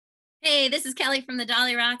Hey, this is Kelly from the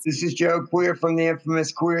Dolly Rocks. This is Joe Queer from the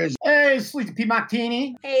Infamous Queers. Hey, Sleepy P.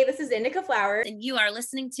 Martini. Hey, this is Indica Flowers. And you are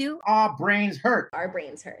listening to Our Brains Hurt. Our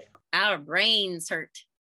Brains Hurt. Our Brains Hurt.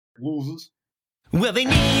 Losers. Well, they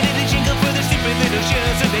needed a jingle for their stupid little show,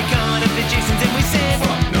 so they called up the Jasons and we said,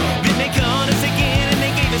 fuck no. Then they called us again and they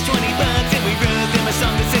gave us $20 and we wrote them a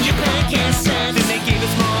song that said, your podcast sucks. Then they gave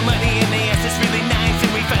us more money and they asked us really nice and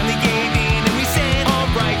we finally gave in and we said,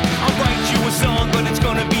 alright, I'll write you a song, but it's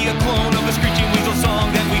gonna be a clone of a Screeching Weasel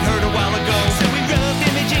song that we heard a while ago. So we wrote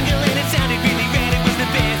them a jingle and it sounded really rad. It was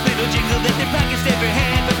the best little jingle that their podcast ever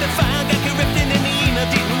had, but the file got corrupted and the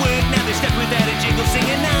email didn't work. Now they're stuck without a jingle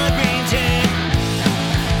singing Our Brains Hurt.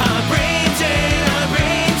 Our brains hurt, our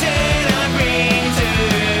brains hurt, our brains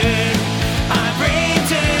hurt. Our brains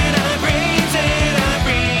hurt, our brains hurt, our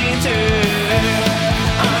brains hurt.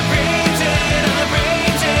 Our brains hurt, our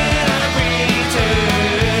brains hurt, our brains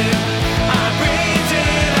hurt. Our brains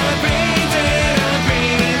hurt, our brains hurt, our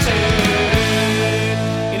brains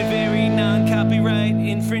hurt. In a very non-copyright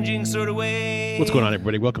infringing sort of way. What's going on,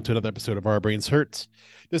 everybody? Welcome to another episode of Our Brains Hurt.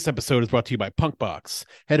 This episode is brought to you by Punkbox.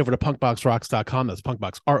 Head over to punkboxrocks.com. That's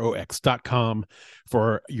punkboxrocks.com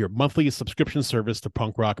for your monthly subscription service to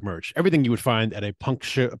punk rock merch. Everything you would find at a punk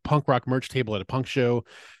rock merch table at a punk show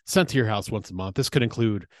sent to your house once a month. This could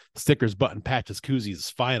include stickers, button patches,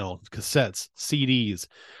 koozies, vinyl, cassettes, CDs,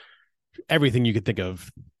 everything you could think of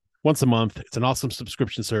once a month. It's an awesome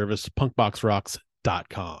subscription service,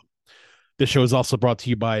 punkboxrocks.com. This show is also brought to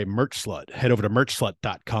you by Merch Slut. Head over to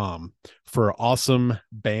merchslut.com for awesome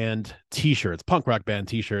band t-shirts, punk rock band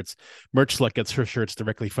t-shirts. Merch Slut gets her shirts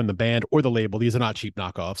directly from the band or the label. These are not cheap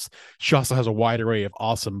knockoffs. She also has a wide array of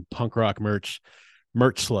awesome punk rock merch.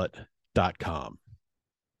 Merchslut.com.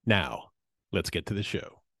 Now, let's get to the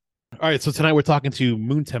show. All right, so tonight we're talking to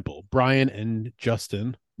Moontemple, Brian and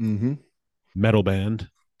Justin. Metal band.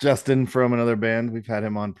 Justin from another band. We've had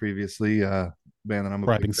him on previously. Band that I'm a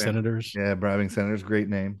Bribing big fan. Senators. Yeah, Bribing Senators. Great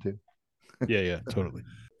name, too. Yeah, totally.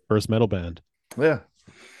 First metal band. Yeah.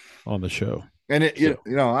 On the show. And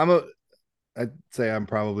I'd say I'm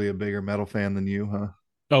probably a bigger metal fan than you, huh?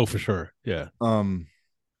 Oh, for sure. Yeah.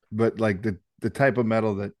 But like the type of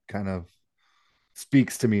metal that kind of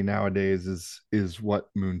speaks to me nowadays is what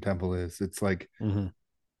Moontemple is. It's like, I don't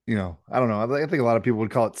know. I think a lot of people would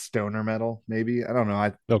call it stoner metal, maybe. I don't know.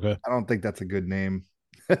 I don't think that's a good name.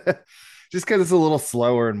 Just because it's a little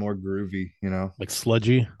slower and more groovy, like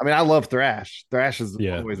sludgy. I mean, I love thrash. Thrash is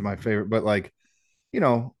always my favorite, but like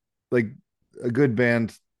a good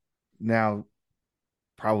band now,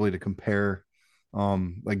 probably to compare,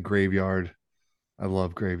 like Graveyard. I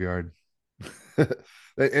love Graveyard,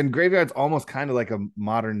 and Graveyard's almost kind of like a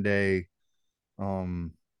modern day,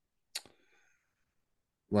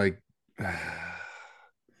 like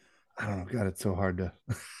I don't know. God, it's so hard to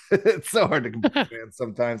compare bands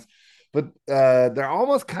sometimes. But they're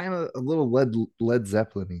almost kind of a little Led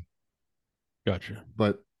Zeppelin-y. Gotcha.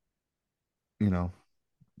 But, are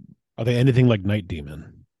they anything like Night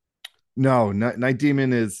Demon? No, Night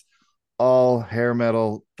Demon is all hair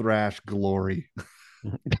metal thrash glory.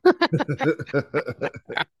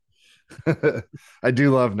 I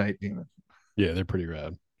do love Night Demon. Yeah, they're pretty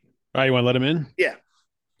rad. All right, you want to let him in? Yeah.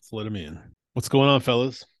 Let's let him in. What's going on,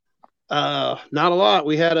 fellas? Not a lot.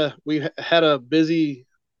 We had a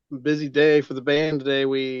busy day for the band today.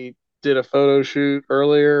 We did a photo shoot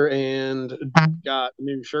earlier and got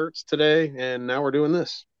new shirts today, and now we're doing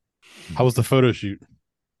this. How was the photo shoot?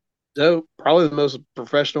 So probably the most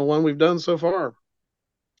professional one we've done so far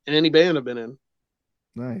in any band I've been in.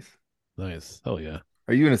 Nice. Hell yeah.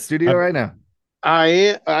 Are you in a studio right now?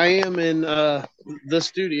 I am in the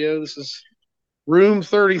studio. This is room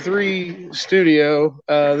 33 studio.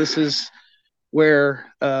 This is where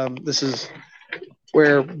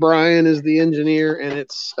Brian is the engineer, and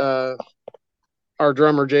it's our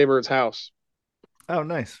drummer Jaybird's house. Oh,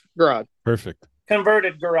 nice. Garage. Perfect.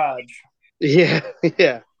 Converted garage. Yeah.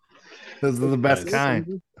 Those are the best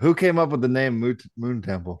kind. Who came up with the name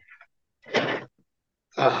Moontemple?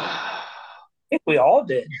 I think we all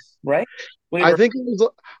did, right? I think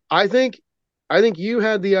you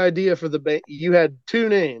had the idea for the band. You had two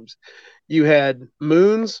names. You had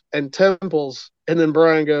Moons and Temples, and then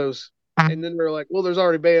Brian goes, and then we were like, well, there's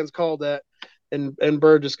already bands called that, and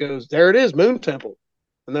Bird just goes, there it is, Moontemple,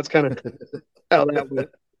 and that's kind of how that went.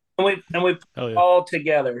 And we all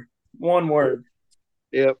together, one word.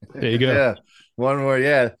 Yep. There you go. Yeah, one word.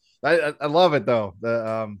 Yeah, I love it though.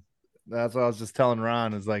 That's what I was just telling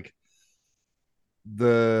Ron is like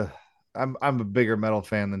I'm a bigger metal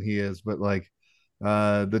fan than he is, but like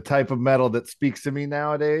the type of metal that speaks to me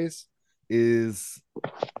nowadays is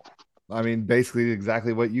I mean, basically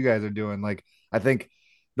exactly what you guys are doing. Like, I think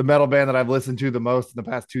the metal band that I've listened to the most in the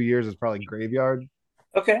past 2 years is probably Graveyard.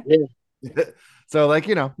 Okay. So, like,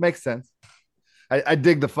 makes sense. I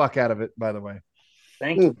dig the fuck out of it, by the way.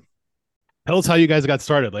 Thank you. Tell us how you guys got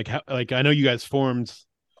started. Like, I know you guys formed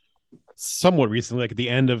somewhat recently, like at the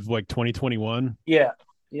end of like 2021. Yeah.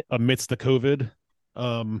 Amidst the COVID.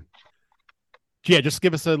 Yeah, just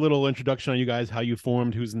give us a little introduction on you guys, how you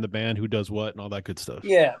formed, who's in the band, who does what, and all that good stuff.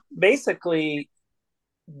 Yeah. Basically,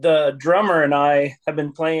 the drummer and I have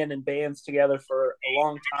been playing in bands together for a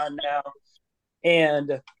long time now.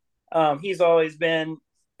 And he's always been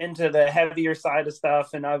into the heavier side of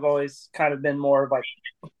stuff. And I've always kind of been more of like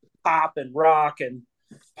pop and rock and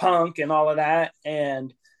punk and all of that.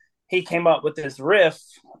 And he came up with this riff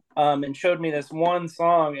and showed me this one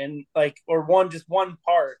song and just one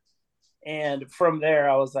part. And from there,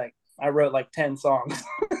 I wrote like 10 songs.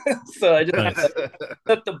 So I just kind of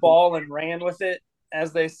took the ball and ran with it,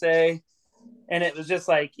 as they say. And it was just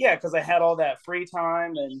like, yeah, because I had all that free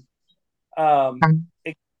time and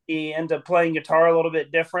he ended up playing guitar a little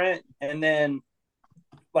bit different. And then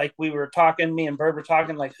like we were talking, me and Bird were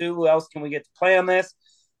talking, like, who else can we get to play on this?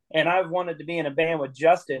 And I've wanted to be in a band with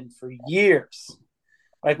Justin for years.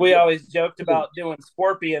 Like we always joked about doing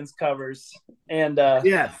Scorpions covers. And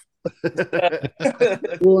Yes.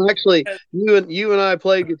 Well, actually, you and I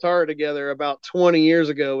played guitar together about 20 years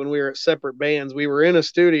ago when we were at separate bands. We were in a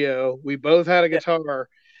studio. We both had a guitar,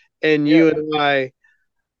 and you and I,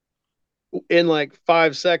 in like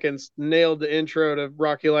 5 seconds, nailed the intro to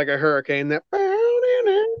 "Rock You Like a Hurricane." That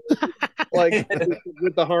like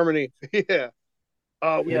with the harmony. Yeah.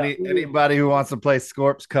 Oh, yeah. Anybody who wants to play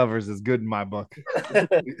Scorps covers is good in my book.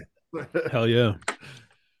 Hell yeah.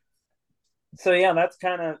 So yeah, that's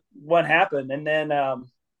kind of what happened. And then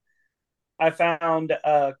I found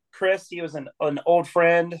Chris. He was an old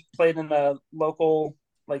friend, played in a local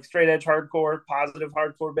like straight edge hardcore, positive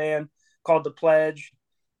hardcore band called The Pledge.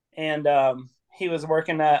 And he was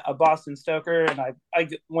working at a Boston Stoker, and I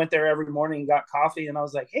went there every morning and got coffee. And I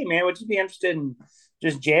was like, hey man, would you be interested in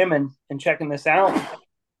just jamming and checking this out?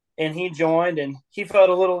 And he joined, and he felt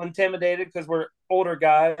a little intimidated because we're older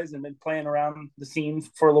guys and been playing around the scene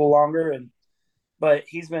for a little longer. But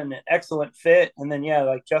he's been an excellent fit. And then, yeah,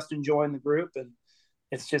 like Justin joined the group, and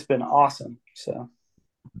it's just been awesome. So,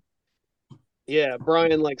 yeah,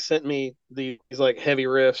 Brian like sent me these like heavy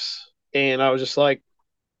riffs, and I was just like,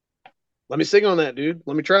 let me sing on that, dude.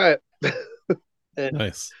 Let me try it. And,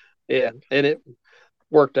 nice. Yeah, and it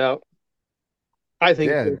worked out. I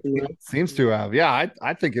think. Yeah, it seems to have. Yeah,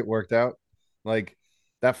 I think it worked out. Like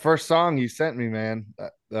that first song you sent me, man.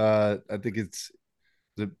 I think it's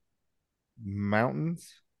the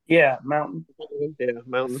Mountains. Yeah, Mountain. Yeah,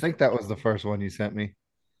 Mountain. I think that was the first one you sent me.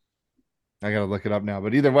 I gotta look it up now.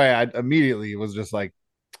 But either way, I immediately was just like,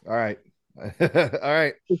 all right. All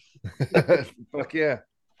right. Fuck yeah.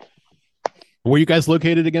 Where you guys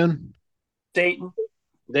located again? Dayton.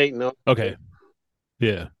 No. Okay.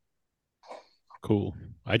 Yeah. Cool.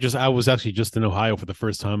 I was actually just in Ohio for the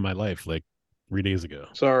first time in my life, like 3 days ago.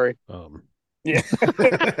 Sorry. Yeah.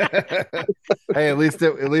 Hey, at least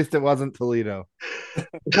it wasn't Toledo.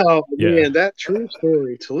 Oh Yeah. man, that true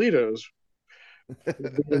story. Toledo's.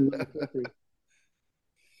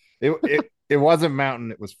 It wasn't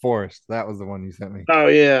mountain, it was forest. That was the one you sent me. Oh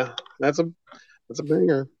yeah. That's a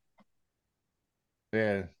banger.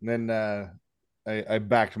 Yeah. And then I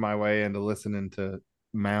backed my way into listening to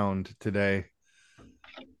Mound today.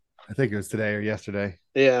 I think it was today or yesterday.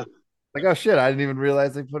 Yeah. Like, oh shit, I didn't even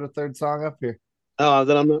realize they put a third song up here. Oh,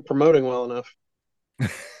 then I'm not promoting well enough.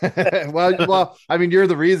 well, I mean, you're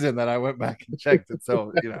the reason that I went back and checked it.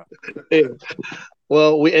 So, Yeah.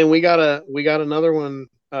 Well, we got another one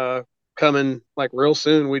coming like real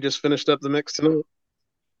soon. We just finished up the mix tonight.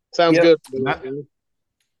 Sounds good.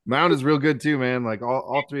 Mound is real good too, man. Like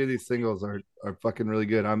all three of these singles are fucking really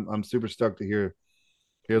good. I'm super stoked to hear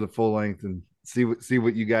the full length and see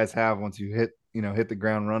what you guys have once you hit the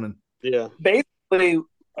ground running. Yeah. Basically,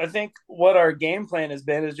 I think what our game plan has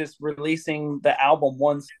been is just releasing the album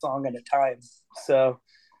one song at a time. So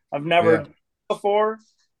I've never done that before.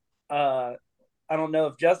 I don't know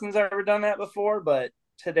if Justin's ever done that before, but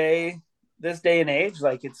this day and age,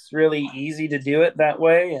 like it's really easy to do it that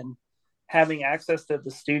way, and having access to the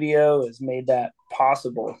studio has made that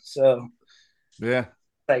possible. So yeah,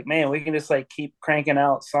 like, man, we can just like keep cranking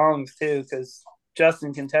out songs too, because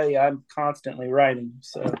Justin can tell you I'm constantly writing.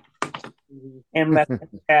 So and that's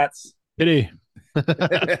cats. Pity.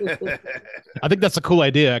 I think that's a cool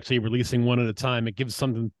idea, actually, releasing one at a time. It gives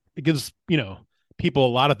people a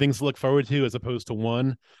lot of things to look forward to as opposed to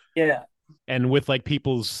one. Yeah. And with like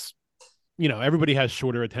people's everybody has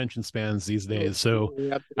shorter attention spans these days. So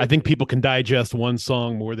Yeah, I think people can digest one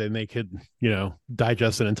song more than they could,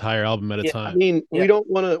 digest an entire album at a Yeah, I time. mean, Yeah. we don't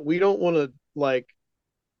want to like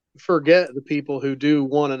forget the people who do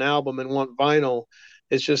want an album and want vinyl.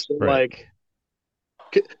 It's just that, Right.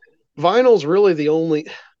 like vinyl's really the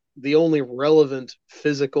only relevant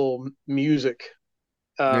physical music.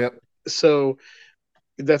 Yep. So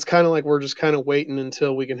that's kind of like we're just kind of waiting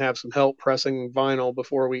until we can have some help pressing vinyl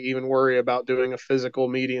before we even worry about doing a physical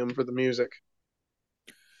medium for the music.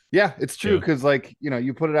 Yeah, it's true Yeah. because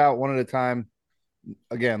you put it out one at a time.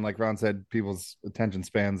 Again, like Ron said, people's attention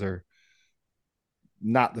spans are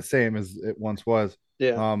not the same as it once was.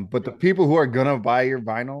 Yeah. But the people who are gonna buy your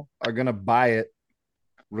vinyl are gonna buy it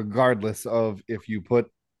regardless of if you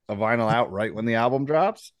put a vinyl out right when the album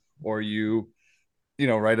drops, or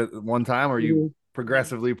right at one time, or you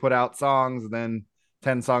progressively put out songs, and then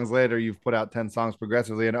 10 songs later you've put out 10 songs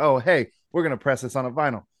progressively, and oh hey, we're gonna press this on a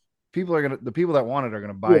vinyl. The people that want it are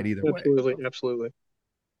gonna buy it either Absolutely, way. absolutely.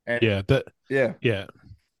 And Yeah.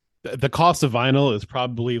 The cost of vinyl is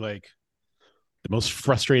probably like the most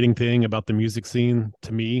frustrating thing about the music scene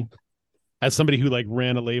to me. As somebody who like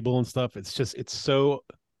ran a label and stuff, it's so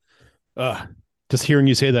just hearing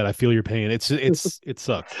you say that, I feel your pain. It sucks.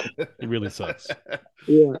 It really sucks.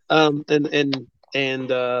 Yeah.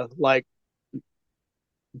 Like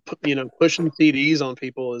pushing CDs on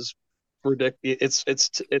people is ridiculous.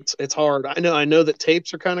 It's hard. I know that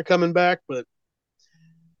tapes are kind of coming back, but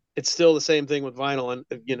it's still the same thing with vinyl, and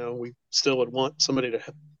we still would want somebody to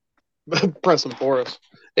press them for us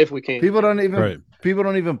if we can. People don't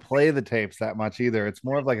even play the tapes that much either. It's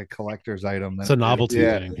more of like a collector's item. It's a novelty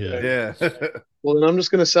thing. Yeah. Well, then I'm just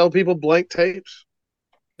going to sell people blank tapes.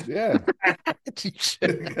 Yeah.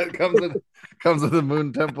 It comes with a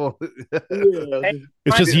Moontemple. Yeah.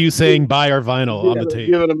 It's just you saying buy our vinyl on the tape.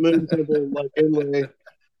 Give it a Moontemple like inlay.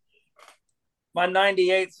 My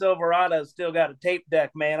 98 Silverado still got a tape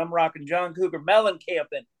deck, man. I'm rocking John Cougar Melon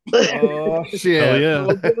camping. Oh shit. Hell yeah.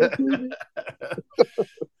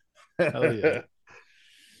 Hell yeah.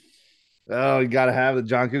 Oh, you gotta have the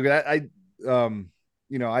John Cougar.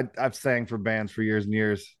 I've sang for bands for years and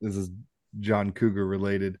years. This is John Cougar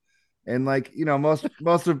related. And most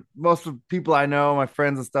of people I know, my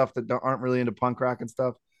friends and stuff that aren't really into punk rock and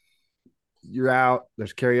stuff, you're out,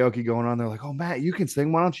 there's karaoke going on. They're like, "Oh, Matt, you can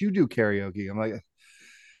sing. Why don't you do karaoke?" I'm like,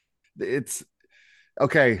 it's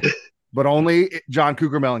okay, but only John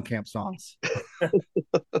Cougar Mellencamp songs.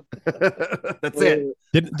 That's it.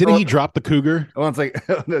 Didn't he drop the Cougar? Oh, it's like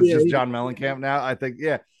that's just John Mellencamp now. I think,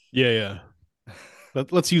 yeah.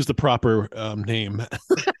 Let's use the proper name.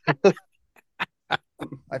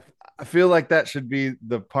 I feel like that should be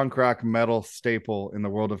the punk rock metal staple in the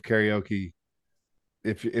world of karaoke.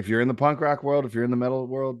 If you're in the punk rock world, if you're in the metal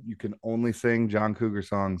world, you can only sing John Cougar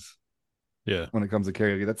songs. Yeah. When it comes to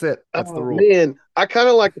karaoke, that's it. That's the rule. Man, I kind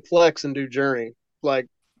of like to flex and do Journey. Like,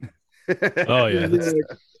 oh yeah.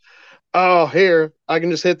 Here I can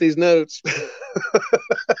just hit these notes.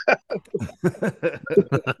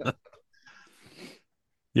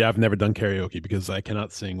 Yeah, I've never done karaoke because I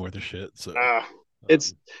cannot sing worth a shit. So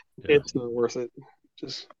it's not worth it.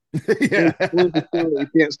 Just yeah. You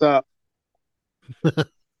can't stop. And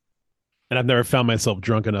I've never found myself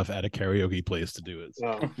drunk enough at a karaoke place to do it.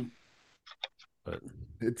 So. But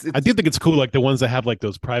I do think it's cool, like the ones that have like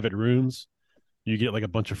those private rooms. You get like a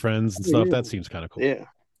bunch of friends and stuff. That seems kind of cool. Yeah.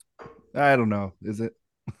 I don't know. Is it?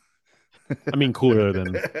 I mean, cooler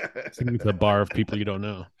than singing to a bar of people you don't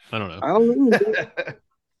know. I don't know. I don't know.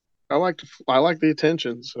 I like the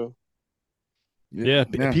attention. So yeah,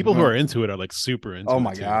 people who are into it are like super into it. Oh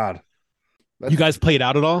my god. You guys played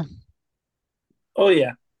out at all? Oh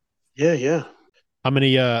yeah. Yeah. How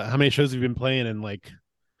many shows have you been playing, and like,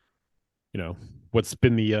 what's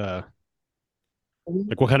been the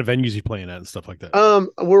like what kind of venues you playing at and stuff like that?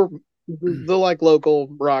 We're the like local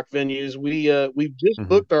rock venues. We've just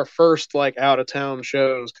booked our first like out of town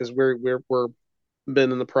shows because we're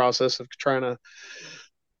been in the process of trying to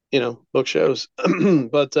book shows.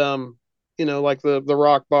 But like the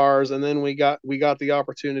rock bars, and then we got the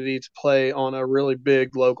opportunity to play on a really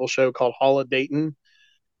big local show called Hall of Dayton.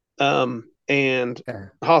 And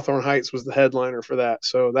Hawthorne Heights was the headliner for that.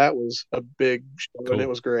 So that was a big show, and it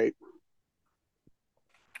was great.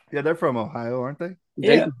 Yeah, they're from Ohio, aren't they? Yeah.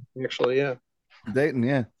 Dayton, actually, yeah. Dayton,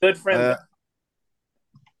 yeah. Good friend.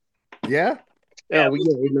 Yeah? Yeah, we've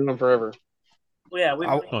known them forever. Yeah, we've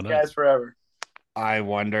known guys forever. I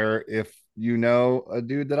wonder if you know a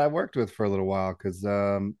dude that I worked with for a little while, because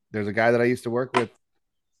there's a guy that I used to work with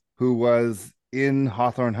who was in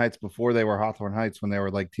Hawthorne Heights before they were Hawthorne Heights, when they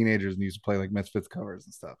were like teenagers and used to play like Misfits covers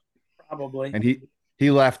and stuff. Probably. and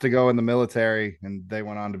he left to go in the military, and they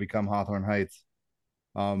went on to become Hawthorne Heights.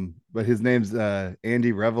 But his name's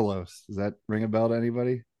Andy Revelos. Does that ring a bell to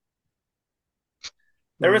anybody?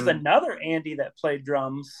 There was another Andy that played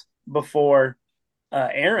drums before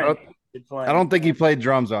Aaron did play. I don't think he played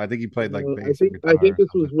drums though. I think he played like bass. I think this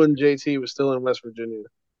was when JT was still in West Virginia.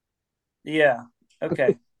 Yeah.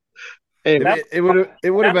 Okay. And it would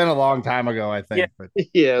have been a long time ago, I think. Yeah. But.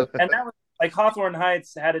 Yeah. And that was like Hawthorne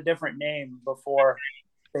Heights had a different name before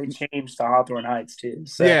they changed to Hawthorne Heights too.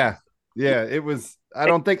 So Yeah. It was. I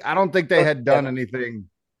don't think they had done anything.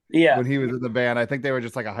 Yeah. When he was in the band, I think they were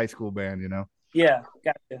just like a high school band, Yeah.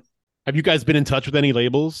 Gotcha. Have you guys been in touch with any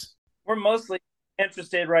labels? We're mostly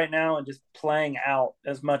interested right now in just playing out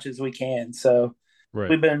as much as we can. So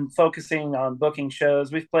we've been focusing on booking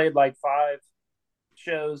shows. We've played like 5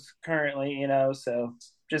 shows currently, so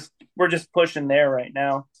we're just pushing there right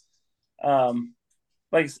now.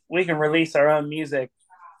 Like we can release our own music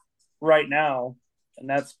right now, and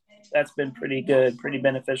that's been pretty good, pretty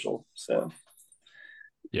beneficial. So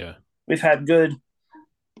yeah, we've had good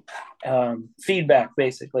feedback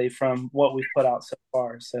basically from what we've put out so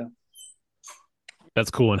far. So that's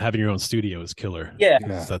cool, and having your own studio is killer. Yeah.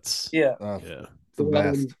 That's the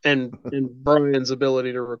best. And Brian's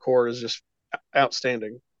ability to record is just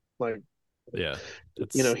outstanding. Like,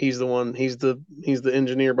 he's the one. He's the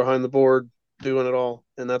engineer behind the board doing it all,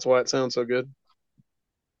 and that's why it sounds so good.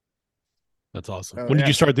 That's awesome. When did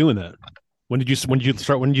you start doing that? When did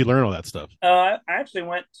you learn all that stuff? I actually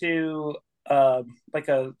went to like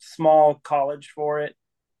a small college for it,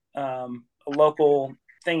 a local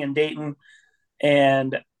thing in Dayton,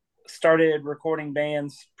 and started recording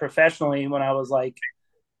bands professionally when I was like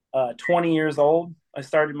 20 years old. I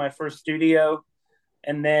started my first studio,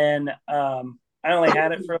 and then I only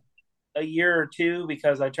had it for a year or 2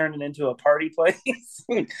 because I turned it into a party place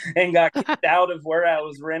and got kicked out of where I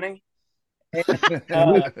was renting. And,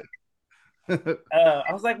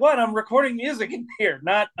 I was like, what? I'm recording music in here,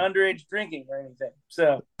 not underage drinking or anything.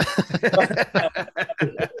 So,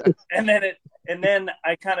 and then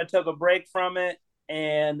I kind of took a break from it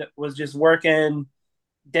and was just working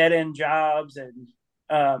dead end jobs. And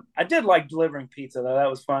I did like delivering pizza though. That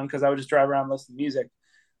was fun because I would just drive around and listen to music.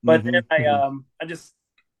 But then I just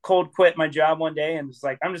cold quit my job one day and was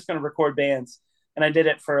like, I'm just going to record bands. And I did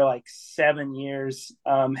it for like 7 years.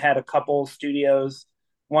 Had a couple studios,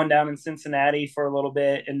 one down in Cincinnati for a little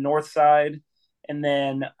bit in Northside, and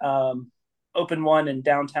then opened one in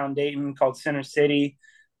downtown Dayton called Center City.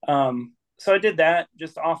 So I did that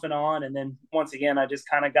just off and on. And then once again, I just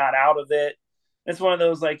kind of got out of it. It's one of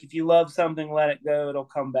those, like, if you love something, let it go, it'll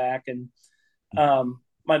come back. And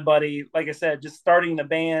my buddy, like I said, just starting the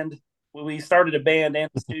band, we started a band and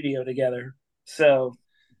a studio together. So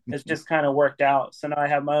it's just kind of worked out. So now I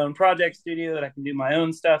have my own project studio that I can do my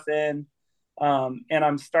own stuff in. And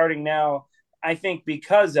I'm starting now, I think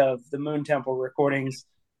because of the Moontemple recordings,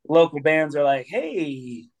 local bands are like,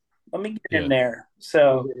 hey, let me get in there.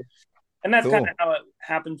 So, and that's kind of how it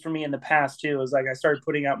happened for me in the past too. It was like I started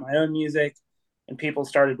putting out my own music and people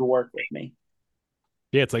started to work with me.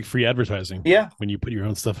 Yeah, it's like free advertising. Yeah. When you put your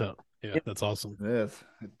own stuff out. Yeah, that's awesome. Yes,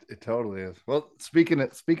 it totally is. Well, speaking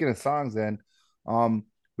of songs then,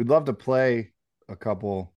 we'd love to play a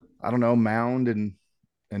couple, I don't know, Mound and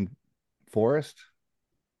Forest.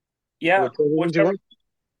 Yeah.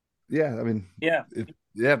 Yeah, I mean, yeah.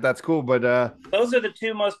 That's cool. But those are the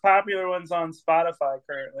 2 most popular ones on Spotify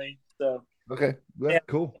currently. So okay,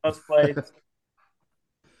 cool. Most played.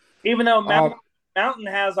 Even though Mountain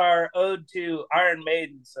has our ode to Iron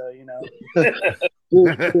Maiden, so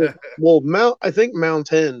well, I think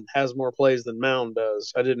Mountain has more plays than Mound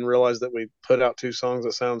does. I didn't realize that we put out 2 songs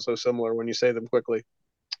that sound so similar when you say them quickly.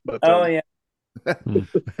 But yeah.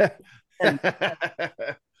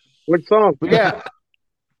 Which song? Yeah.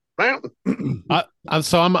 Mountain.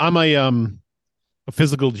 I'm a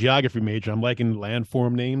physical geography major. I'm liking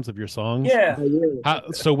landform names of your songs. Yeah.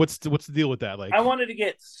 So what's the deal with that? Like, I wanted to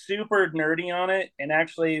get super nerdy on it and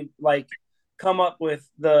actually like come up with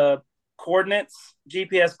the coordinates,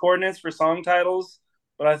 GPS coordinates for song titles.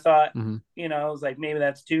 But I thought, I was like, maybe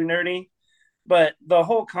that's too nerdy. But the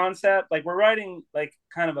whole concept, like we're writing like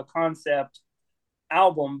kind of a concept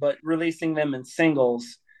album, but releasing them in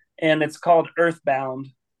singles. And it's called Earthbound.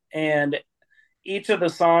 And each of the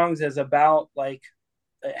songs is about like,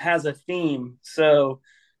 it has a theme. So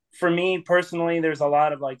for me personally, there's a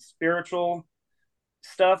lot of like spiritual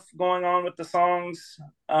stuff going on with the songs.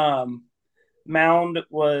 Mound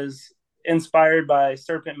was inspired by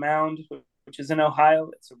Serpent Mound, which is in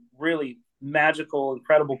Ohio. It's a really magical,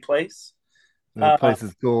 incredible place. The place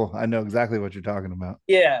is cool. I know exactly what you're talking about.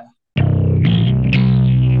 Yeah.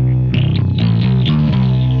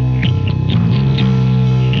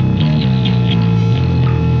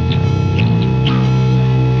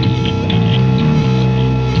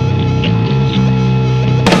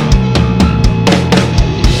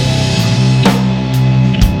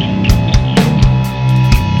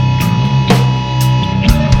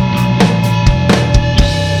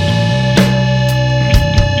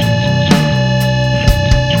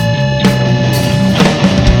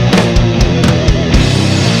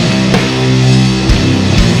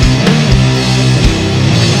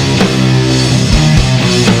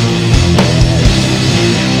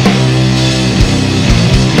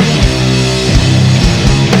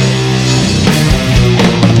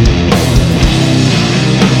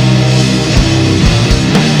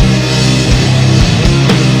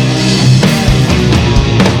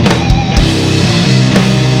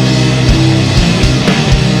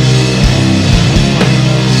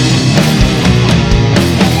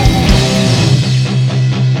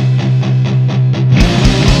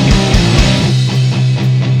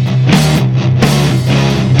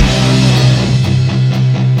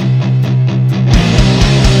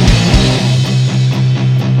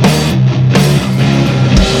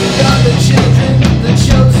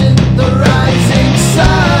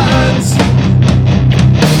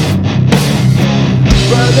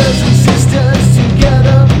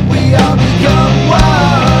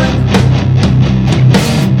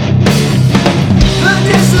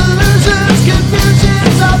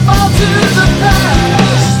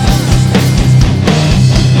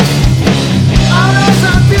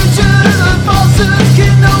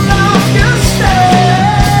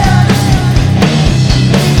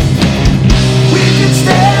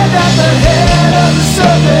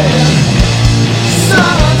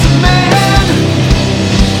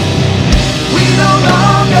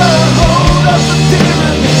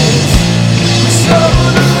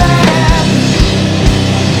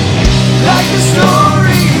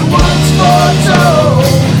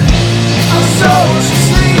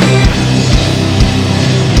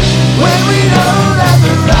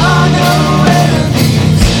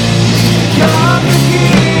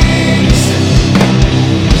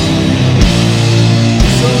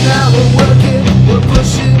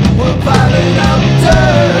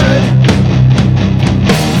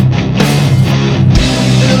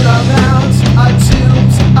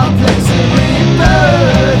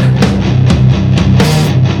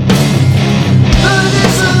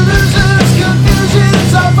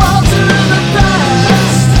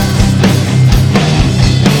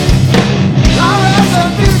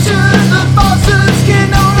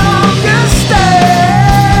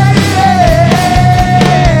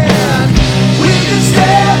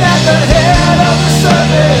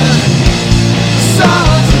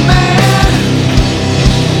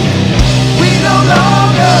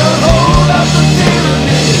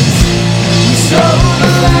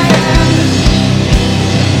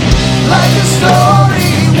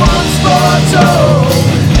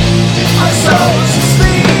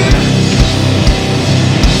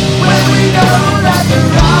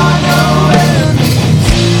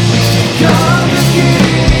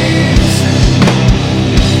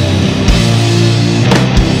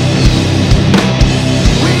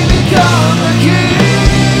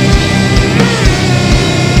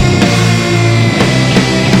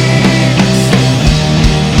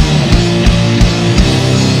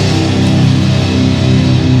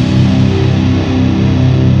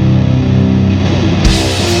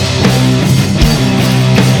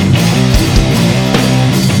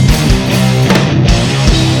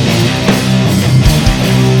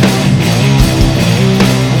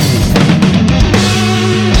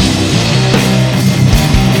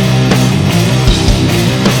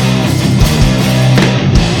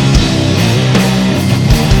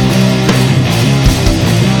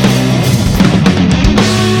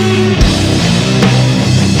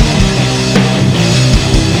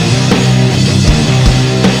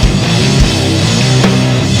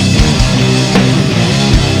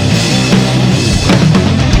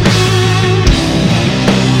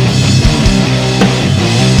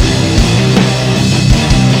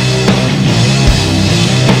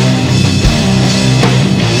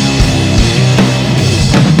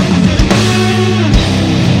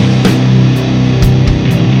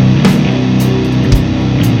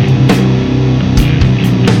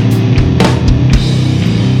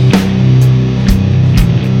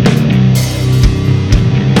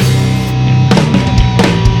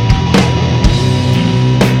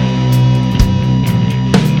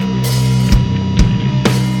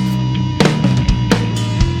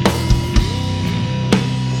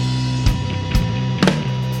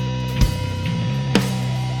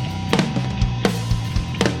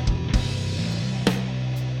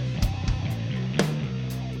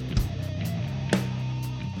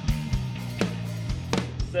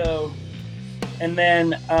 And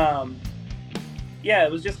then yeah,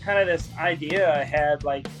 it was just kind of this idea I had,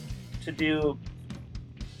 like, to do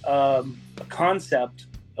a concept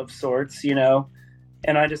of sorts, you know.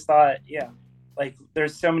 And I just thought, yeah, like,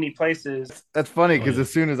 there's so many places. That's funny because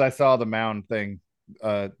as soon as I saw the mound thing,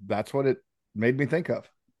 that's what it made me think of.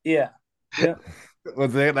 Yeah. Yeah.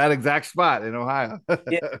 Was that exact spot in Ohio?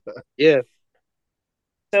 Yeah.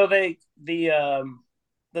 So the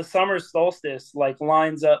summer solstice, like,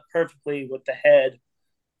 lines up perfectly with the head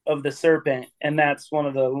of the serpent, and that's one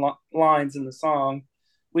of the lines in the song.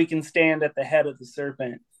 We can stand at the head of the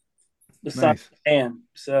serpent, the sun and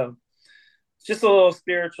so it's just a little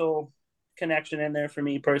spiritual connection in there for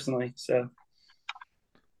me personally. So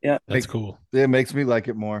yeah, that's cool. It makes me like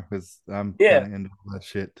it more because I'm Yeah. kind of into all that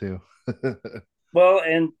shit too. Well,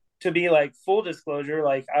 and to be, like, full disclosure,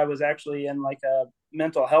 like, I was actually in, like, a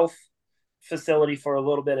mental health facility for a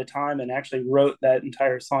little bit of time and actually wrote that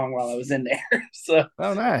entire song while I was in there. So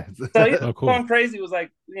Oh, nice. so yeah, Oh, cool. Going Crazy was,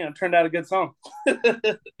 like, you know, turned out a good song.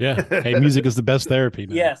 Yeah. Hey, music is the best therapy,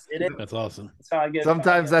 man. Yes, it is. That's awesome. That's how I get.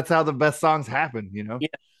 Sometimes that's how the best songs happen, you know?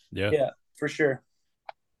 Yeah. Yeah, for sure.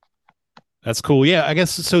 That's cool. Yeah, I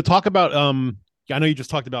guess so. Talk about I know you just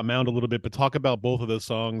talked about Mound a little bit, but talk about both of those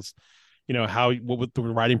songs. You know, what the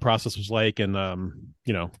writing process was like, and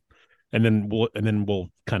you know, and then we'll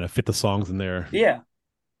kind of fit the songs in there. Yeah.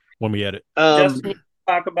 When we edit. Justin, you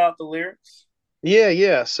talk about the lyrics.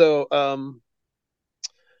 Yeah. So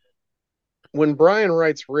when Brian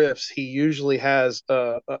writes riffs, he usually has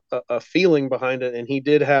a feeling behind it, and he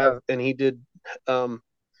did,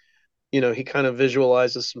 you know, he kind of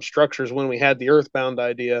visualizes some structures when we had the Earthbound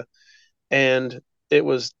idea, and it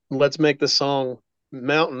was, let's make the song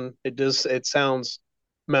mountain. It sounds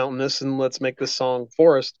mountainous, and let's make this song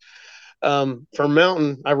forest. For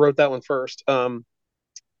mountain, I wrote that one first. I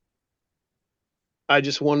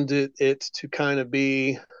just wanted it to kind of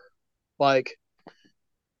be like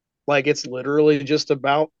it's literally just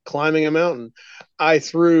about climbing a mountain. I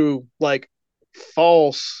threw, like,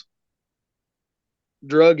 false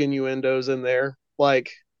drug innuendos in there.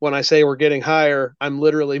 Like, when I say we're getting higher, I'm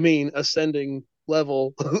literally mean ascending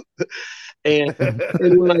level. and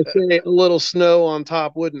when I say a little snow on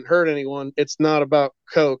top wouldn't hurt anyone, it's not about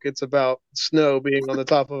coke. It's about snow being on the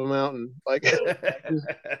top of a mountain. Like,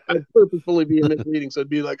 I'd purposefully be misleading. So it'd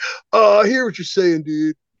be like, oh, I hear what you're saying,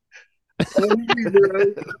 dude.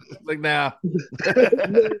 Like, now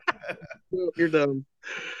you're dumb.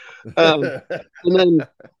 And then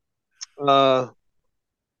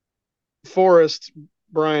forest,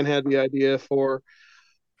 Brian had the idea for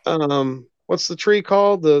what's the tree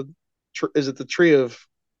called? Is it the tree of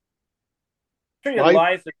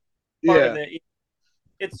life? Is part of Yeah. it.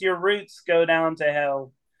 It's your roots go down to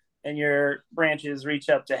hell and your branches reach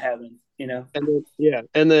up to heaven, you know.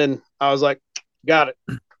 And then I was like, got it.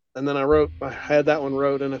 And then I had that one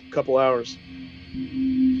wrote in a couple hours.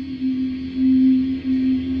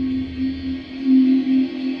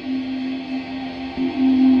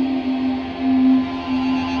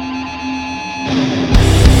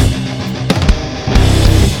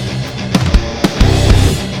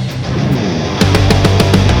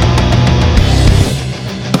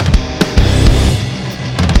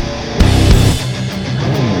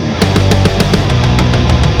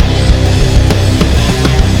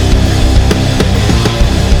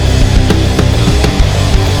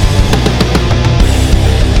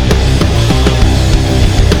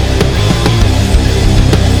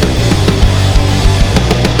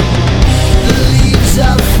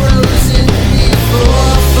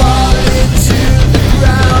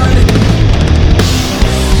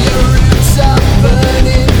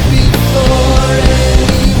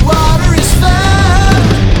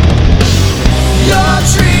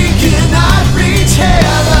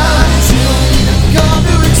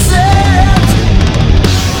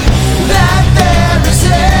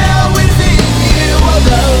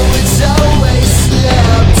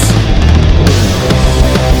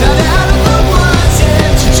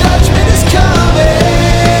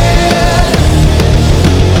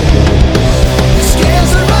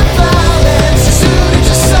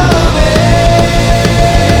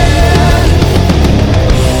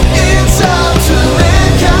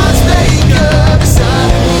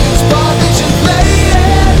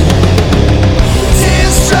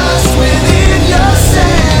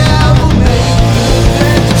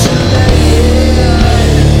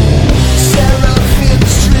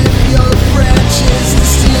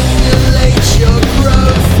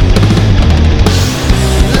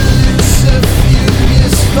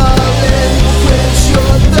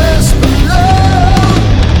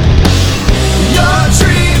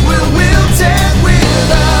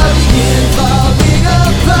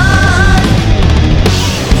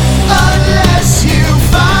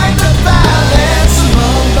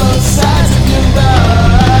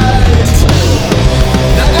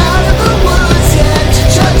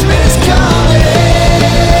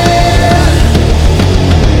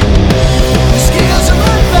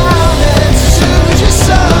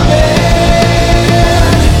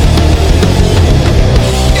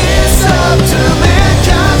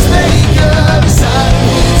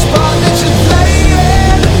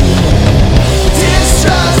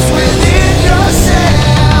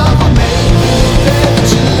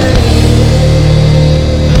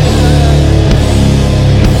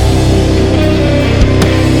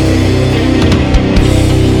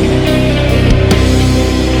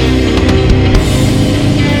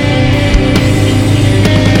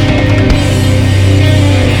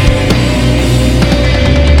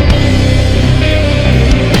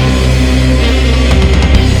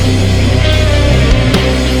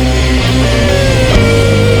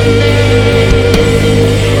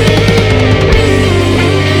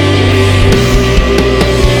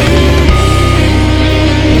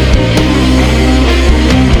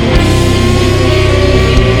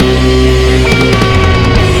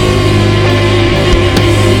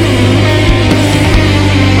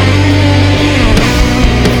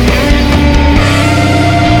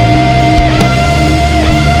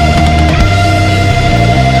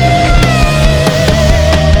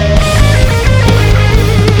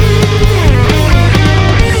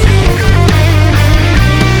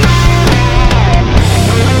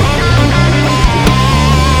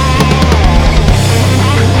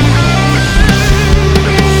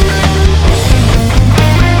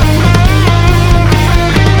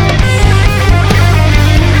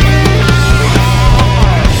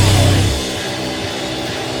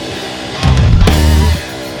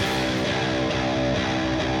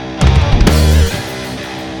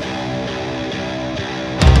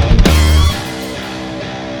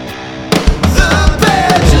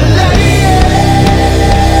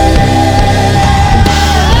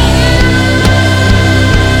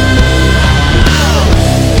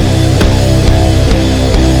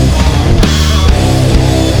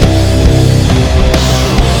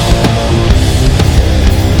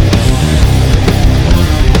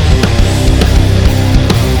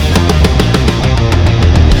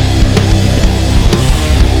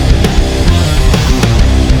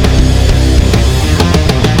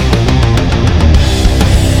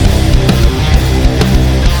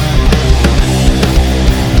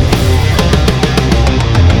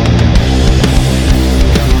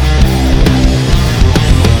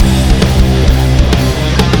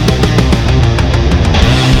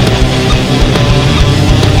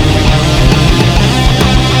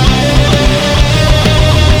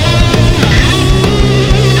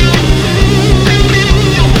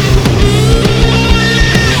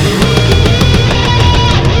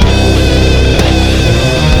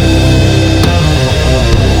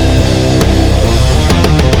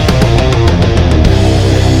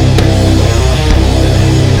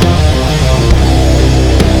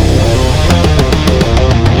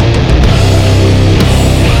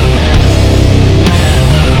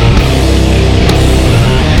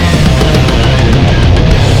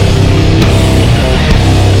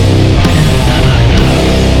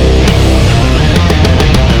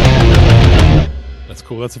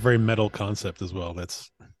 cool. That's a very metal concept as well.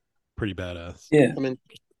 That's pretty badass. Yeah. I mean,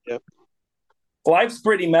 yeah. Life's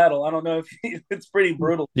pretty metal. I don't know if it's pretty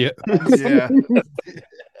brutal. Yeah. Yeah.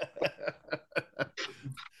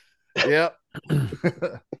 Yep.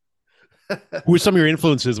 Who are some of your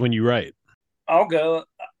influences when you write? I'll go.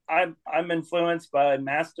 I'm influenced by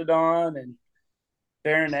Mastodon and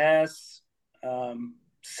Baroness,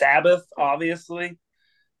 Sabbath, obviously.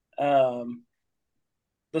 The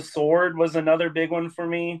Sword was another big one for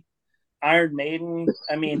me. Iron Maiden.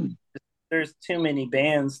 I mean, there's too many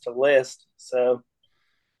bands to list. So,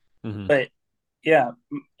 but yeah.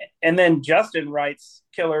 And then Justin writes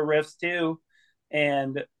killer riffs too.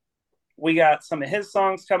 And we got some of his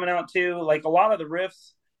songs coming out too. Like a lot of the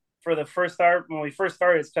riffs for the first start, when we first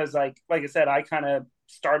started, it's because like I said, I kind of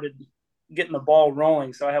started getting the ball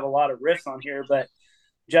rolling. So I have a lot of riffs on here, but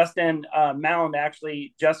Justin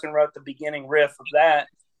Justin wrote the beginning riff of that.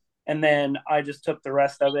 And then I just took the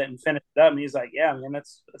rest of it and finished it up. And he's like, yeah, man,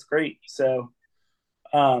 that's great. So,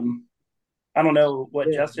 I don't know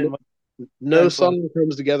what Justin. No song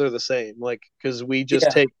comes together the same, like, because we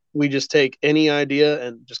just take any idea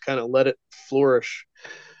and just kind of let it flourish.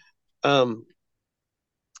 I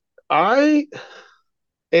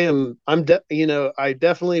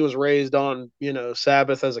definitely was raised on,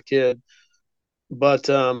 Sabbath as a kid, but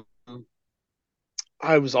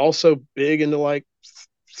I was also big into like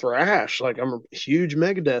thrash. Like I'm a huge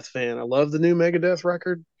Megadeth fan. I love the new Megadeth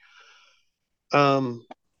record.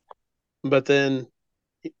 But then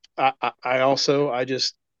I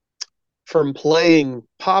just, from playing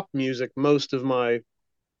pop music most of my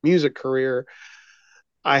music career,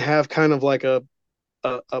 I have kind of like a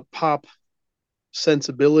pop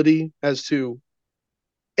sensibility as to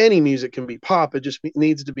any music can be pop. It just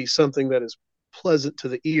needs to be something that is pleasant to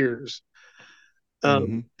the ears,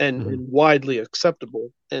 and widely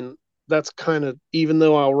acceptable. And that's kind of, even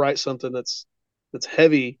though I'll write something that's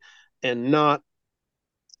heavy and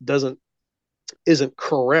isn't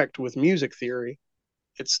correct with music theory,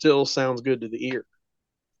 it still sounds good to the ear.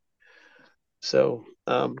 So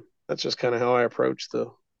that's just kind of how I approach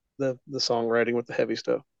the songwriting with the heavy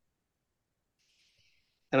stuff.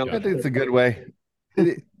 And I think it's a good way.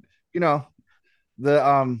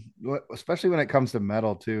 Especially when it comes to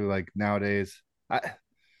metal too, like nowadays, I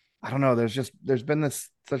don't know, there's been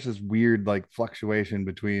such this weird like fluctuation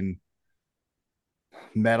between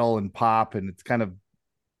metal and pop, and it's kind of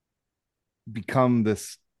become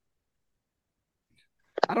this,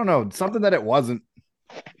 I don't know, something that it wasn't.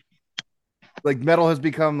 Like metal has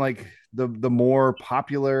become like the more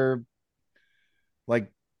popular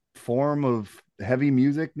like form of heavy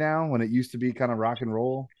music now, when it used to be kind of rock and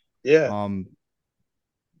roll. Yeah.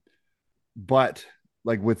 But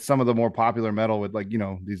like with some of the more popular metal, with like,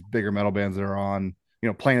 these bigger metal bands that are on,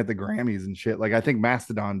 playing at the Grammys and shit. Like I think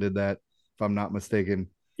Mastodon did that, if I'm not mistaken.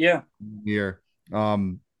 Yeah. Here.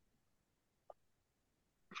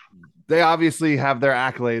 They obviously have their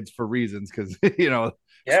accolades for reasons, because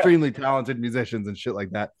extremely talented musicians and shit like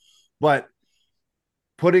that. But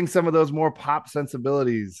putting some of those more pop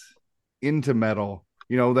sensibilities into metal,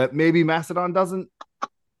 that maybe Mastodon doesn't,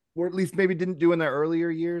 or at least maybe didn't do in their earlier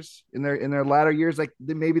years, in their latter years, like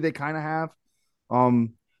maybe they kind of have.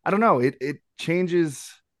 I don't know. It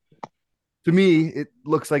changes. To me, it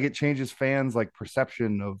looks like it changes fans' like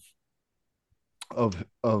perception of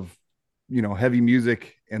heavy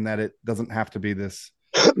music, and that it doesn't have to be this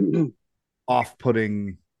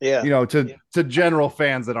off-putting. Yeah. To general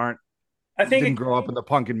fans that aren't. I think didn't grow up in the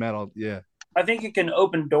punk and metal. Yeah. I think it can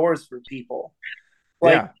open doors for people.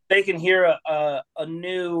 Like they can hear a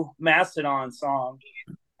new Mastodon song.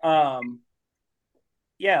 Like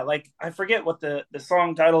I forget what the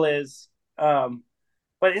song title is. But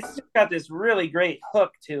it's just got this really great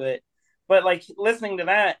hook to it. But like listening to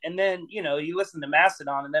that, and then, you listen to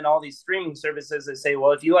Mastodon, and then all these streaming services that say,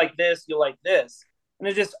 well, if you like this, you'll like this. And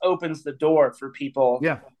it just opens the door for people.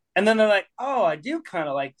 Yeah. And then they're like, oh, I do kind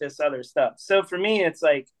of like this other stuff. So for me, it's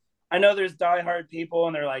like, I know there's diehard people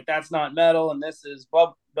and they're like, that's not metal and this is,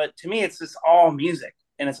 well, but to me, it's just all music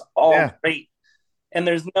and it's all great. And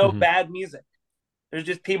there's no bad music. There's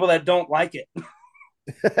just people that don't like it.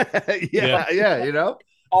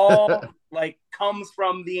 All like comes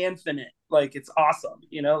from the infinite. Like it's awesome.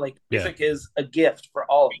 Music is a gift for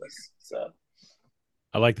all of us. So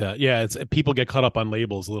I like that. Yeah. It's people get caught up on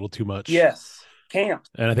labels a little too much. Yes. Can't.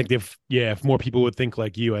 And I think if more people would think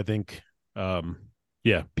like you, I think,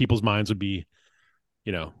 people's minds would be,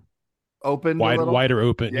 open, wider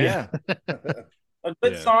open. Yeah. A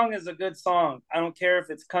good song is a good song. I don't care if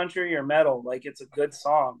it's country or metal. Like it's a good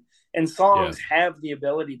song, and songs have the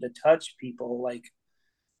ability to touch people. Like,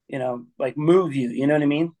 like move you. You know what I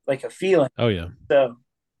mean? Like a feeling. Oh yeah. So,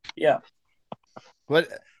 yeah. But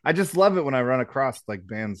I just love it when I run across like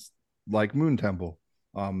bands like Moontemple,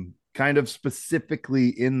 kind of specifically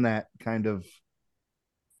in that kind of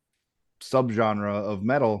subgenre of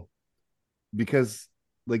metal, because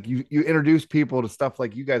like you introduce people to stuff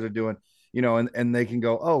like you guys are doing, and they can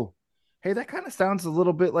go, oh, hey, that kind of sounds a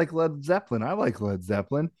little bit like Led Zeppelin. I like Led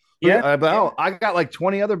Zeppelin. Yeah. But oh, I got like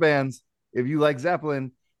 20 other bands if you like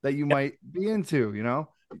Zeppelin that you might be into,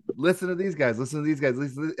 listen to these guys,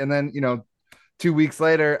 and then 2 weeks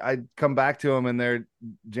later I come back to them and they're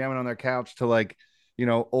jamming on their couch to like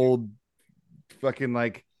old fucking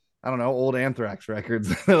like I don't know, old Anthrax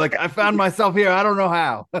records. Like, I found myself here. I don't know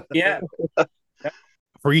how. Yeah.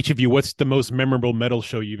 For each of you, what's the most memorable metal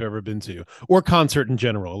show you've ever been to, or concert in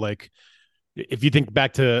general? Like, if you think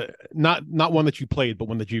back to not one that you played, but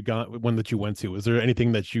one that you went to, is there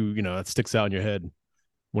anything that that sticks out in your head?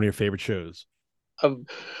 One of your favorite shows?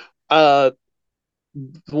 The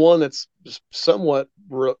one that's somewhat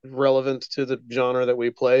relevant to the genre that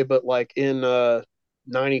we play, but like in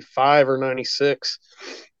 95 or 96,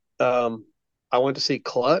 I went to see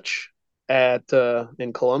Clutch at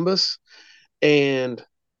in Columbus, and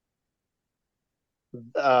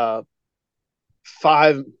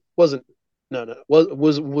five wasn't no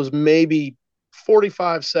was maybe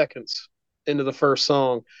 45 seconds into the first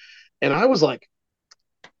song, and I was like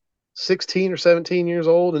 16 or 17 years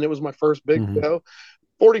old, and it was my first big show.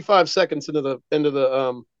 45 seconds into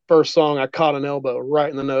the first song, I caught an elbow right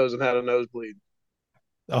in the nose and had a nosebleed.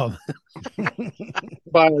 Oh,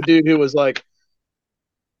 by a dude who was like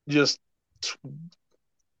just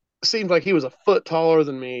seemed like he was a foot taller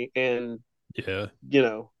than me, and yeah,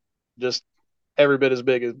 just every bit as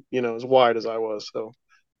big as as wide as I was. So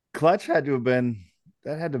Clutch had to have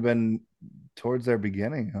been towards their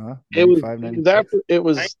beginning, huh? It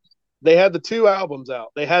was they had the two albums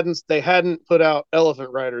out. They hadn't put out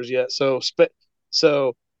Elephant Riders yet. So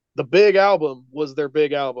the big album was their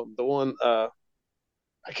big album. The one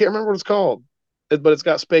I can't remember what it's called, but it's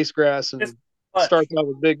got Space Grass and starts out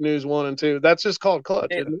with Big News 1 and 2. That's just called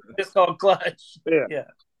Clutch, isn't it? It's called Clutch. Yeah.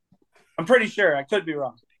 I'm pretty sure. I could be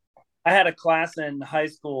wrong. I had a class in high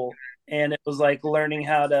school, and it was like learning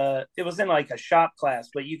it was in like a shop class,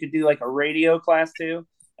 but you could do like a radio class too.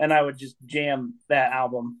 And I would just jam that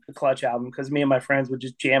album, the Clutch album, because me and my friends would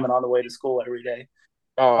just jam it on the way to school every day.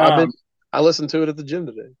 Oh, I listened to it at the gym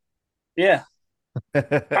today. Yeah.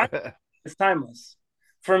 It's timeless.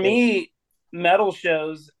 For me, metal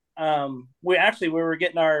shows, we were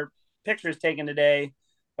getting our pictures taken today.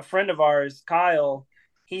 A friend of ours, Kyle,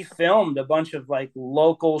 he filmed a bunch of like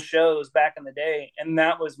local shows back in the day, and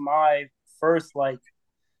that was my first like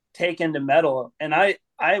take into metal. And I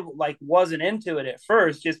like wasn't into it at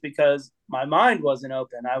first just because my mind wasn't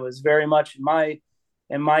open. I was very much in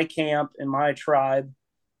my camp, in my tribe,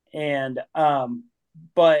 and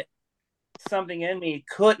but something in me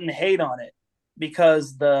couldn't hate on it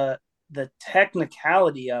because the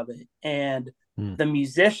technicality of it and the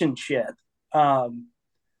musicianship of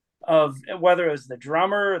whether it was the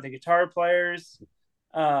drummer or the guitar players,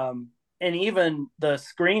 and even the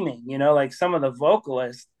screaming, like some of the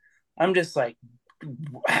vocalists, I'm just like,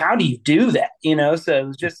 how do you do that? So it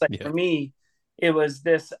was just like, for me, it was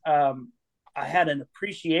this, I had an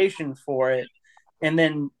appreciation for it, and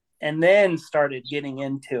then started getting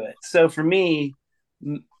into it. So for me,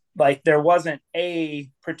 like there wasn't a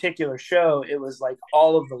particular show. It was like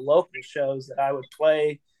all of the local shows that I would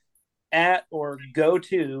play at or go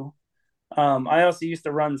to. I also used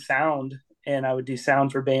to run sound, and I would do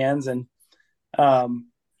sound for bands, and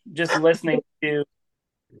just listening to,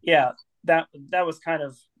 that was kind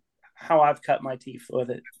of how I've cut my teeth with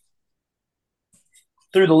it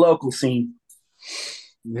through the local scene.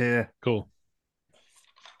 Yeah, cool.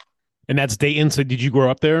 And that's Dayton. So did you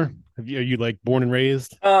grow up there? Are you like born and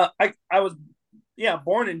raised? I was,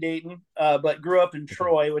 born in Dayton, but grew up in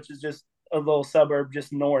Troy, which is just a little suburb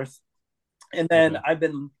just north. And then I've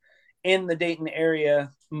been in the Dayton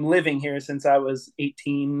area, living here since I was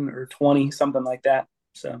 18 or 20, something like that.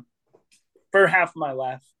 So for half my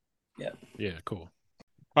life. Yeah. Yeah. Cool.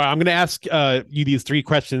 All right. I'm going to ask you these three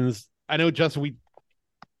questions. I know, Justin,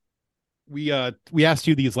 we asked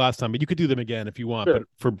you these last time, but you could do them again if you want. Sure. But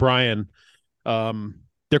for Brian,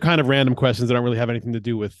 they're kind of random questions that don't really have anything to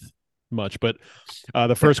do with much. But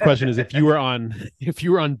the first question is, if you were on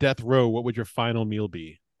death row, what would your final meal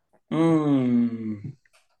be?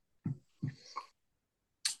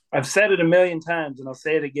 I've said it a million times, and I'll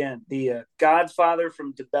say it again. The Godfather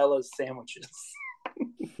from DeBella's sandwiches.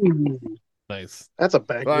 Nice. That's a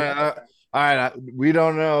bang. All right, we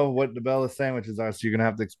don't know what DeBella sandwiches are, so you're gonna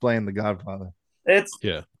have to explain The Godfather.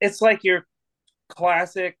 Yeah. It's like your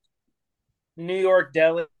classic New York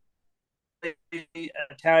deli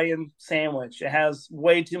Italian sandwich. It has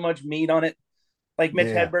way too much meat on it. Like Mitch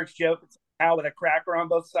Yeah. Hedberg's joke, it's a cow with a cracker on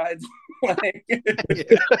both sides. Like, it's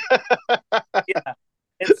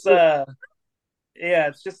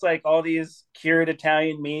it's just like all these cured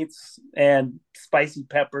Italian meats and spicy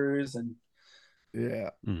peppers, and Yeah,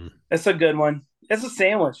 it's a good one. It's a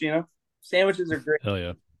sandwich, you know. Sandwiches are great. Hell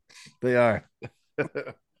yeah. they are.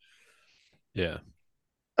 Yeah.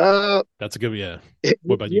 Uh, That's a good. Yeah.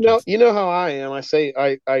 What about you you, know, Justin? you know how I am. I say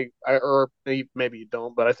or maybe you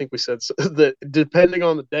don't, but I think we said that depending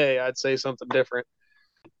on the day, I'd say something different.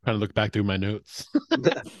 Trying to look back through my notes.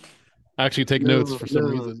 I actually take notes for some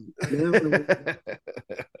reason.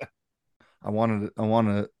 I wanted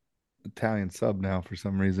a Italian sub now for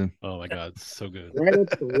some reason. Oh my god, it's so good. Right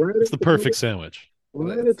It's the perfect sandwich.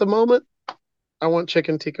 right at the moment, I want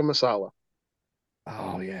chicken tikka masala.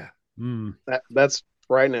 Oh yeah. That's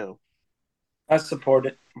right now. I support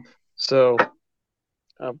it. So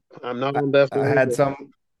I'm not on death. I had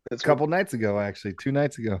some It's a couple nights ago, actually, 2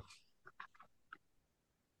 nights ago.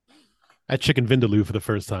 I had chicken vindaloo for the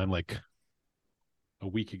first time like a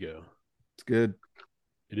week ago. It's good.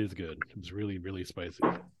 It is good. It was really, really spicy.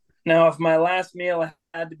 Now, if my last meal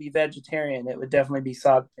had to be vegetarian, it would definitely be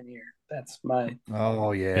sog paneer. That's my.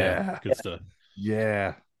 Oh yeah. Good stuff.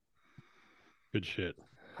 Yeah. Good shit.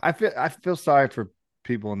 I feel sorry for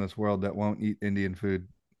people in this world that won't eat Indian food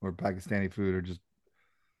or Pakistani food or just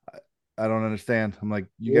I don't understand. I'm like,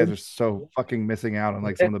 you guys are so fucking missing out on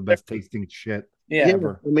like some of the best tasting shit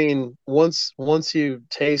ever. I mean, once you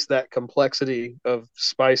taste that complexity of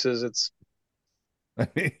spices, it's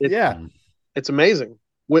amazing.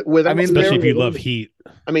 I mean, especially if you love heat.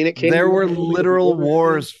 I mean, there were literal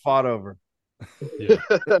wars fought over. Yeah.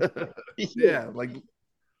 Yeah, like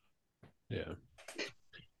yeah.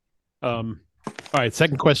 All right.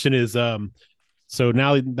 Second question is, so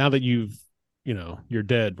now that you're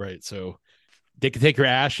dead, right? So they can take your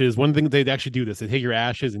ashes. One thing they actually do this, they take your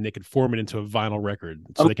ashes and they can form it into a vinyl record.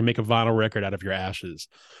 So they can make a vinyl record out of your ashes.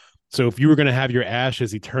 So if you were going to have your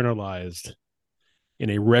ashes eternalized in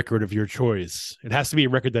a record of your choice, it has to be a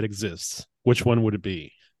record that exists. Which one would it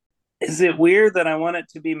be? Is it weird that I want it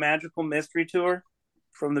to be Magical Mystery Tour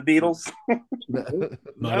from the Beatles?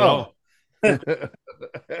 Not at all.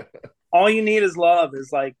 All You Need Is Love is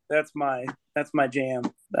like that's my jam.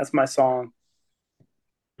 That's my song.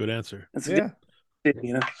 Good answer. It's a good,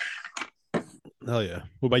 you know. Hell yeah.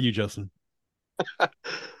 What about you, Justin?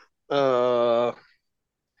 Let's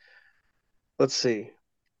see.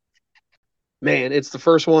 Man, it's the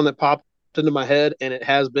first one that popped into my head, and it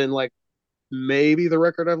has been like maybe the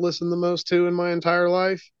record I've listened the most to in my entire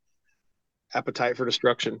life. Appetite for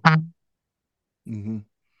Destruction. Mm-hmm.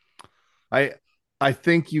 I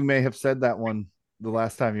think you may have said that one the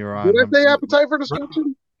last time you were on. Did I say Appetite for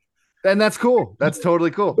Destruction? And that's cool. That's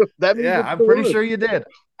totally cool. I'm pretty sure you did.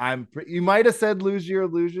 You might have said Lose Your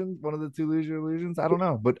Illusion, one of the two Lose Your Illusions. I don't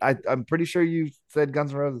know, but I'm pretty sure you said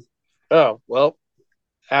Guns N' Roses. Oh, well,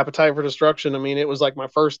 Appetite for Destruction. I mean, it was like my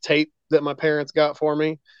first tape that my parents got for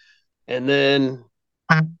me, and then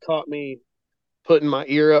caught me putting my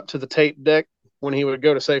ear up to the tape deck when he would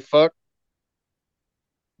go to say fuck.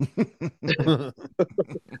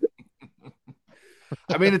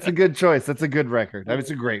 I mean, it's a good choice. That's a good record. I mean, it's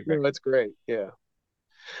a great record. No, it's great. Yeah.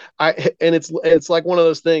 It's like one of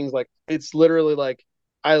those things, like it's literally like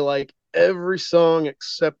I like every song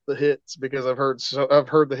except the hits because I've heard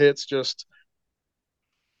the hits just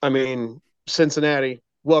I mean, Cincinnati,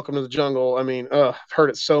 Welcome to the Jungle. I mean, I've heard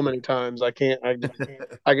it so many times. I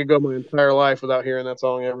could go my entire life without hearing that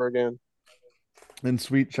song ever again. And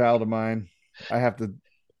Sweet Child of Mine. I have to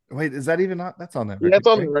wait, is that even not that's on that record? Yeah, it's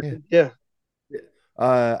on the record. Yeah.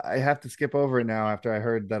 I have to skip over it now after I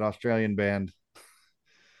heard that Australian band.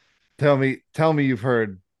 Tell me you've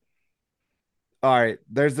heard. All right,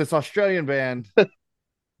 there's this Australian band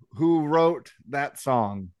who wrote that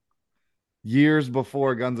song years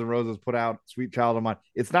before Guns N' Roses put out Sweet Child of Mine.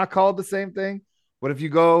 It's not called the same thing, but if you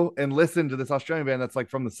go and listen to this Australian band that's like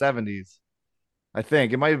from the 70s, I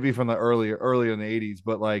think it might be from the earlier in the 80s,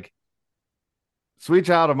 but like Sweet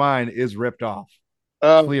Child of Mine is ripped off.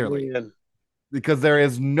 Clearly. Man. Because there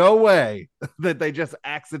is no way that they just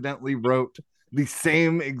accidentally wrote the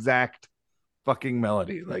same exact fucking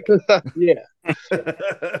melody. Like, yeah.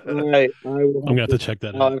 Right. I'm gonna have to check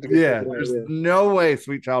that out. Yeah, there's no way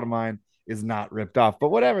Sweet Child of Mine is not ripped off, but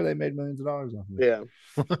whatever, they made millions of dollars off of it.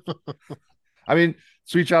 Yeah. I mean,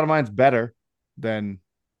 Sweet Child of Mine's better than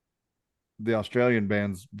the Australian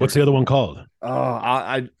band's. What's the other one called? Oh,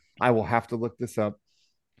 I will have to look this up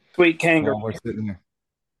Sweet Kangaroo. while we're sitting here.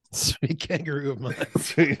 Sweet Kangaroo of mine.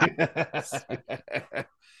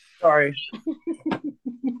 Sorry.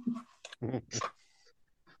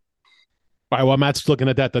 All right, while Matt's looking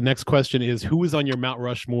at that, the next question is, who is on your Mount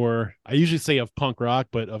Rushmore? I usually say of punk rock,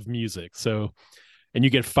 but of music. So, and you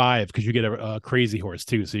get 5 because you get a Crazy Horse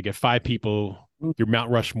too. So you get 5 people, your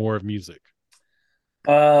Mount Rushmore of music.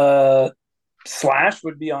 Slash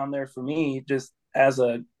would be on there for me, just as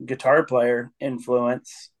a guitar player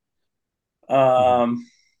influence. Jim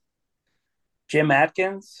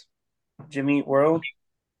Atkins, Jimmy Eat World.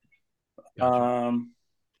 Gotcha.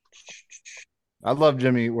 I love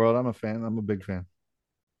Jimmy Eat World. I'm a fan. I'm a big fan.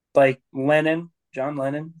 Like Lennon, John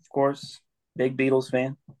Lennon, of course, big Beatles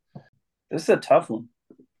fan. This is a tough one.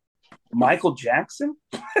 Michael Jackson.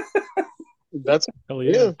 That's Hell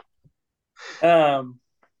yeah.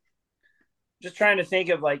 Just trying to think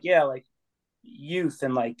of like youth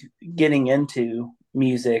and like getting into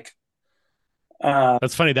music.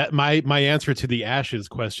 That's funny. That my answer to the Ashes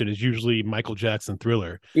question is usually Michael Jackson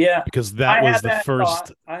Thriller. Yeah, because that was the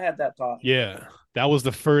first. I had that thought. Yeah, that was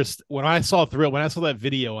the first. When I saw that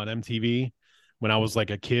video on MTV when I was like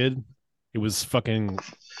a kid, it was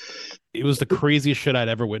the craziest shit I'd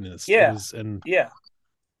ever witnessed. Yeah, yeah,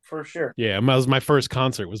 for sure. Yeah, it was my first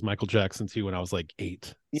concert was Michael Jackson too when I was like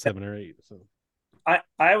 7 or 8. So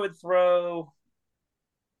I would throw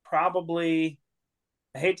probably.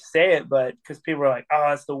 I hate to say it, but because people are like, "Oh,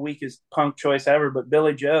 that's the weakest punk choice ever," but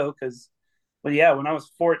Billy Joe, because, well, yeah, when I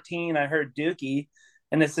was 14, I heard Dookie,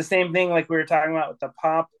 and it's the same thing like we were talking about with the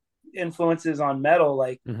pop influences on metal.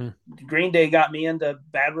 Like Green Day got me into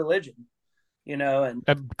Bad Religion, and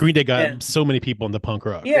Green Day got so many people into punk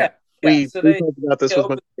rock. Yeah, we so they talked about this with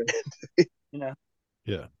my friend.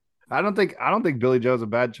 Yeah. I don't think Billy Joe's a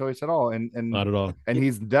bad choice at all, and not at all. And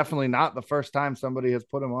he's definitely not the first time somebody has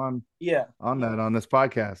put him on. Yeah, on this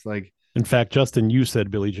podcast. Like, in fact, Justin, you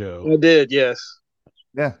said Billy Joe. I did, yes.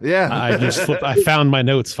 Yeah. I just flipped. I found my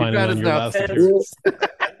notes finally on your last appearance.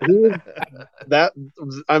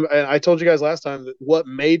 I told you guys last time that what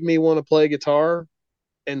made me want to play guitar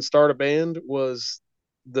and start a band was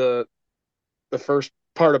the first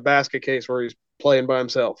part of Basket Case where he's playing by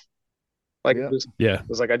himself. Like, it was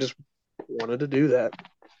like I just wanted to do that.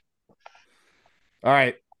 All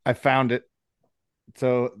right, I found it.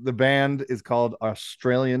 So the band is called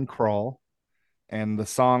Australian Crawl, and the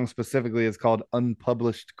song specifically is called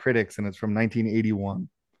Unpublished Critics, and it's from 1981.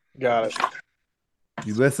 Got it.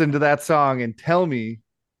 You listen to that song and tell me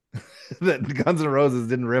that Guns N' Roses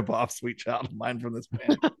didn't rip off Sweet Child of Mine from this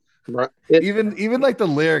band. Even like the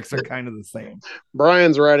lyrics are kind of the same.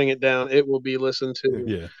 Brian's writing it down. It will be listened to.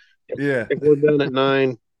 Yeah. If we're done at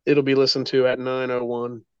 9, it'll be listened to at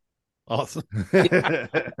 9:01. Awesome.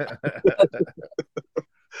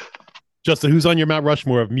 Justin, who's on your Mount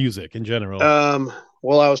Rushmore of music in general?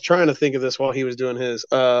 Well, I was trying to think of this while he was doing his.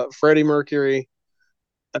 Freddie Mercury.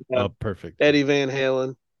 Perfect. Eddie Van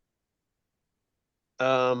Halen.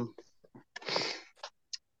 Oh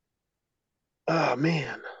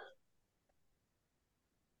man.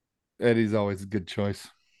 Eddie's always a good choice.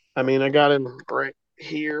 I mean, I got him right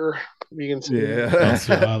here. You can see. Yeah.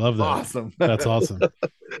 I love that. Awesome. That's awesome.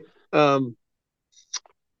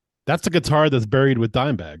 That's the guitar that's buried with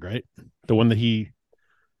Dimebag, right? The one that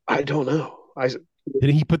I don't know.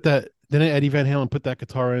 Didn't Eddie Van Halen put that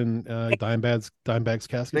guitar in Dimebag's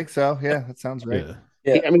casket? I think so. Yeah, that sounds right.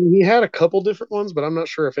 Yeah. I mean, he had a couple different ones, but I'm not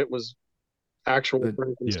sure if it was actual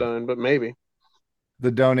Frankenstein, but maybe. The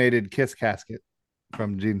donated Kiss casket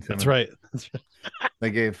from Gene Simmons. That's right. They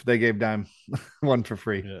gave Dime one for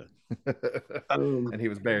free. Yeah. And he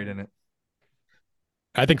was buried in it.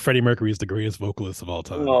 I think Freddie Mercury is the greatest vocalist of all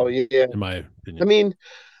time. Oh yeah, in my opinion. I mean,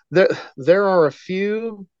 there are a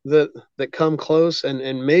few that come close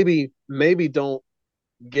and maybe Mm. don't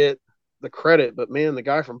get the credit, but man, the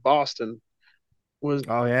guy from Boston was.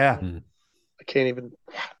 Oh yeah. I can't even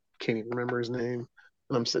remember his name.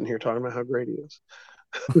 And I'm sitting here talking about how great he is.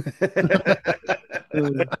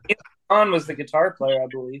 John was the guitar player, I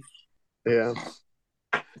believe. Yeah.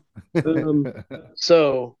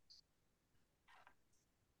 So,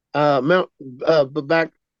 but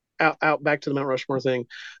back to the Mount Rushmore thing.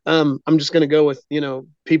 I'm just going to go with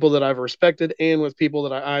people that I've respected and with people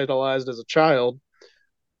that I idolized as a child.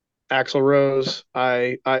 Axl Rose,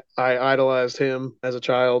 I idolized him as a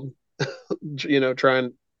child. Trying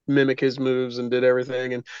to mimic his moves and did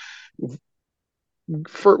everything. And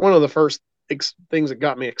for one of the first things that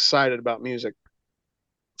got me excited about music.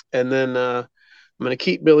 And then I'm going to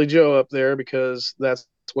keep Billy Joe up there because that's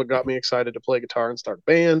what got me excited to play guitar and start a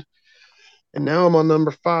band. And now I'm on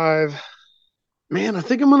number 5. Man, I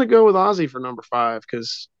think I'm gonna go with Ozzy for number 5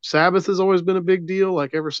 because Sabbath has always been a big deal,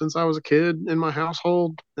 like ever since I was a kid in my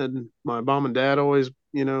household, and my mom and dad always,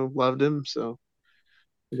 loved him. So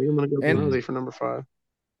I think I'm gonna go with And Ozzy for number 5.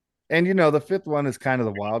 and the fifth one is kind of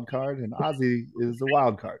the wild card, and Ozzy is the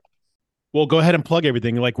wild card. Well, go ahead and plug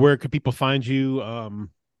everything. Like, where could people find you?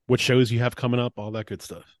 What shows you have coming up? All that good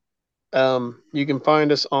stuff. You can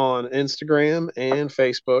find us on Instagram and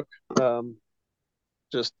Facebook.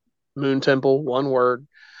 Just Moontemple, one word.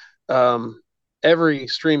 Every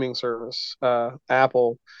streaming service,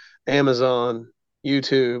 Apple, Amazon,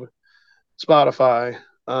 YouTube, Spotify.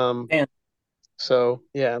 And So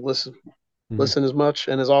yeah, listen Mhm. as much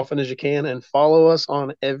and as often as you can, and follow us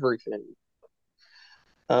on everything.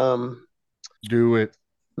 Do it.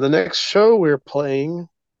 The next show we're playing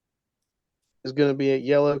is going to be at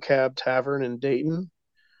Yellow Cab Tavern in Dayton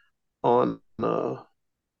on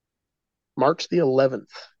March the 11th,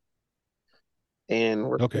 and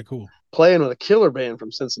we're Okay, cool. playing with a killer band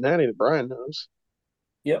from Cincinnati that Brian knows.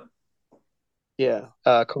 yep, Yeah,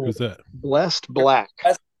 Who's called that? Blessed Black.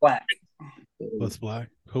 that's black. Les Black.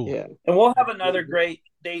 Cool. Yeah, And we'll have another great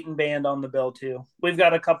Dayton band on the bill too. We've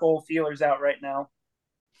got a couple feelers out right now.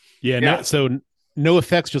 Yeah. Yeah. No, so No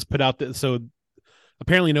Effects just put out that. So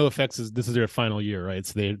apparently, No Effects this is their final year, right?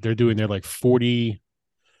 So they're doing their like 40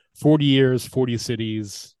 years, 40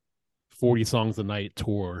 cities, 40 songs a night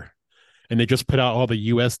tour, and they just put out all the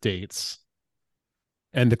U.S. dates.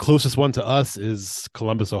 And the closest one to us is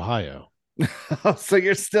Columbus, Ohio. So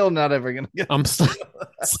you're still not ever gonna get. I'm still,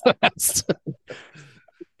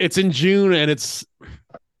 it's in June, and it's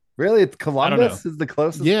Really, it's I don't know. Columbus is the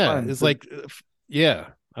closest. Yeah, one. it's like yeah.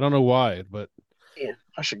 I don't know why, but yeah,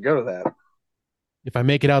 I should go to that. if I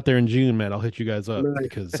make it out there in June, man, I'll hit you guys up Nice.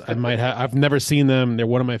 because I might have. I've never seen them. They're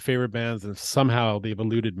one of my favorite bands, and somehow they've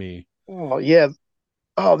eluded me. Oh yeah.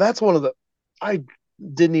 Oh, that's one of the. I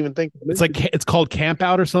didn't even think. It's called Camp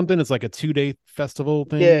Out or something. It's like a 2-day festival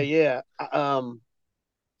thing. Yeah.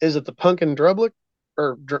 Is it the Punkin Drublick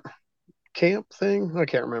or camp thing? I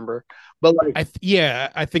can't remember. But like, I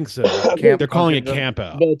think so. Camp They're calling it Pumpkin Camp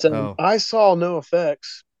Out. but Oh. I saw No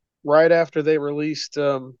Effects right after they released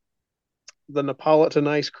the Neapolitan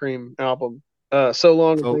Ice Cream album. So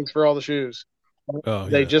long and So- thanks for all the shoes. Oh,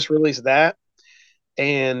 They yeah. just released that,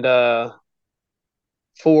 and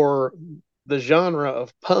for the genre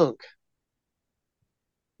of punk,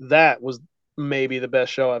 that was maybe the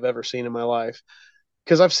best show I've ever seen in my life.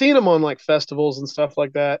 Because I've seen them on like festivals and stuff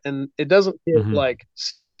like that, and it doesn't hit Mhm. like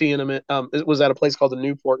seeing them. It was at a place called the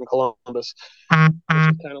Newport in Columbus, which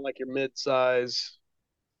is kind of like your mid-size,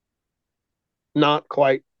 not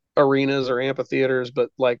quite arenas or amphitheaters, but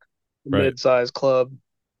like Right. mid-size club.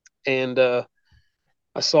 And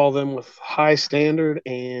I saw them with High Standard,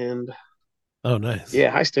 and Oh, nice. yeah,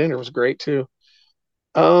 High Standard was great too.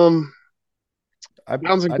 Um, I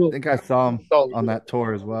Bouncing Cool. think I saw him Oh, on that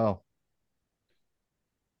tour as well.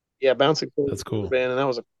 yeah, Bouncing Cool. That's cool. Band, and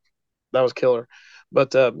that was killer.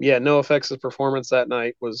 But yeah, No Effects' performance that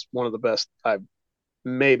night was one of the best.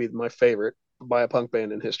 Maybe my favorite by a punk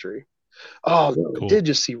band in history. Oh, no, Cool. I did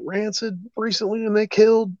just see Rancid recently, and they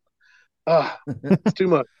killed. It's too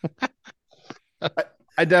much.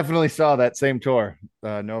 I definitely saw that same tour.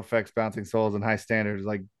 No Effects, Bouncing Souls, and High Standards,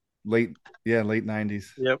 like late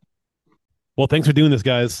 90s. Yep, Well, thanks for doing this,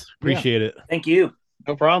 guys. Appreciate it. Thank you.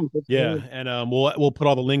 no problem. Yeah, and we'll put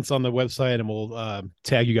all the links on the website, and we'll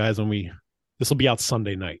tag you guys when this will be out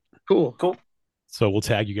Sunday night. Cool. So we'll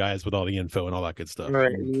tag you guys with all the info and all that good stuff. All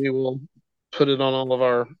right, we will put it on all of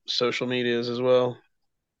our social medias as well.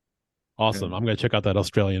 Awesome. Yeah. I'm gonna check out that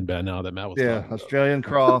Australian band now that Matt was Yeah, talking about. Australian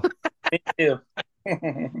Crawl. Me too.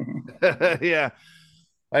 Yeah,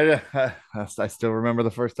 I still remember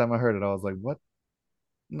the first time I heard it. I was like, "What?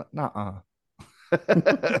 Nah,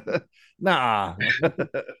 nah."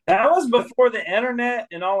 That was before the internet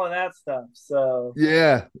and all of that stuff. So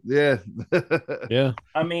Yeah. Yeah,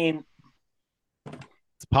 I mean,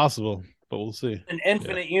 it's possible, but we'll see. an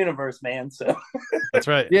infinite universe, man. So That's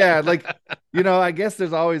right. Yeah, like I guess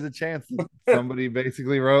there's always a chance that somebody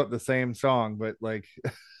basically wrote the same song, but like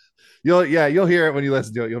you'll hear it when you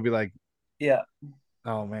listen to it. You'll be like, yeah.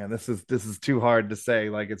 "Oh man, this is too hard to say.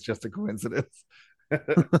 Like it's just a coincidence."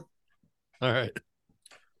 All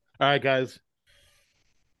right, guys.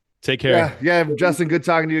 Take care. Yeah, Justin, good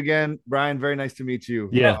talking to you again. Brian, very nice to meet you.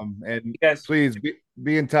 Yeah. And You guys, please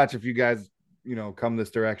be in touch if you guys come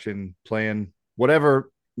this direction, playing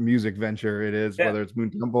whatever music venture it is, Yeah. whether it's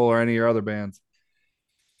Moontemple or any of your other bands.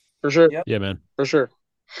 For sure. Yep. Yeah, man. For sure.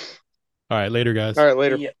 All right, later, guys. All right,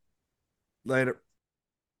 later. yeah. Later.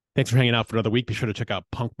 Thanks for hanging out for another week. Be sure to check out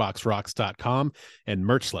punkboxrocks.com and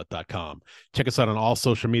merchslut.com. Check us out on all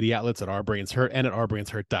social media outlets at Our Brains Hurt and at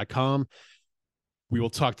ourbrainshurt.com. We will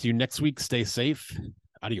talk to you next week. Stay safe.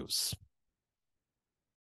 Adios.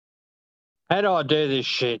 How do I do this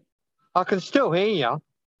shit? I can still hear you.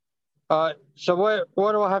 So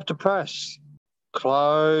what do I have to press?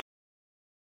 Close.